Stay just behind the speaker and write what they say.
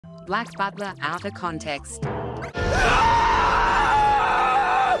Black Butler out of context.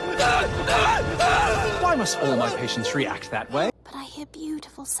 Why must all my patients react that way? But I hear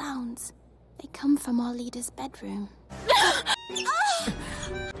beautiful sounds. They come from our leader's bedroom.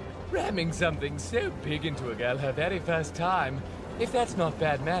 Ramming something so big into a girl her very first time. If that's not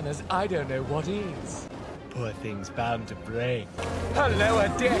bad manners, I don't know what is. Poor thing's bound to break. A lower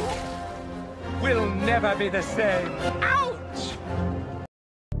deck will never be the same. Ouch!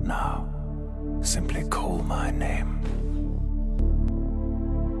 Now, simply call my name.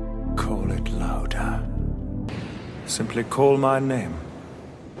 Call it louder. Simply call my name,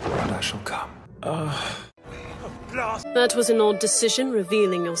 and I shall come. That was an odd decision,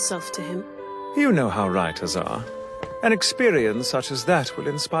 revealing yourself to him. You know how writers are. An experience such as that will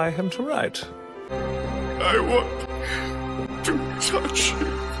inspire him to write. I want to touch you.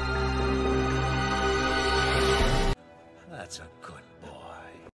 That's a good boy.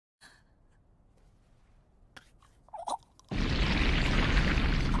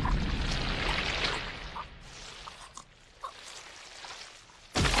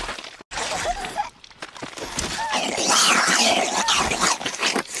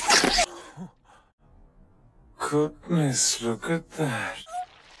 Goodness, look at that.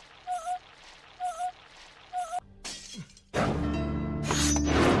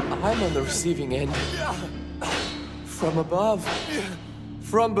 I'm on the receiving end. From above.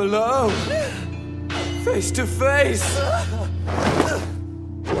 From below. Face to face. And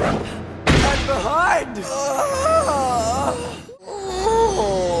behind.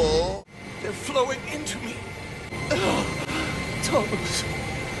 They're flowing into me. Thomas.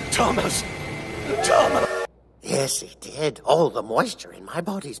 Thomas. Thomas. Yes, it did. All the moisture in my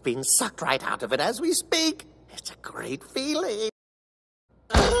body's being sucked right out of it as we speak. It's a great feeling.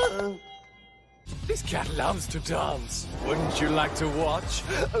 This cat loves to dance. Wouldn't you like to watch?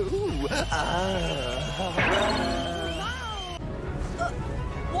 Ooh.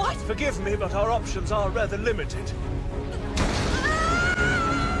 What? Forgive me, but our options are rather limited.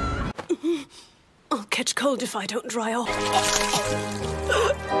 I'll catch cold if I don't dry off.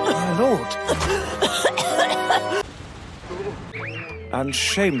 My lord. And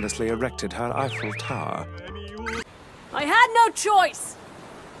shamelessly erected her Eiffel Tower. I had no choice!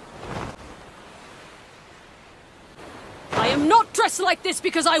 I am not dressed like this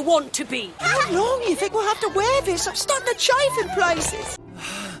because I want to be. How long you think we'll have to wear this? I'm starting to chafe in places.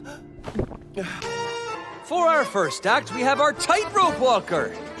 For our first act, we have our tightrope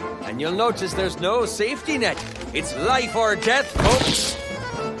walker. And you'll notice there's no safety net. It's life or death, folks.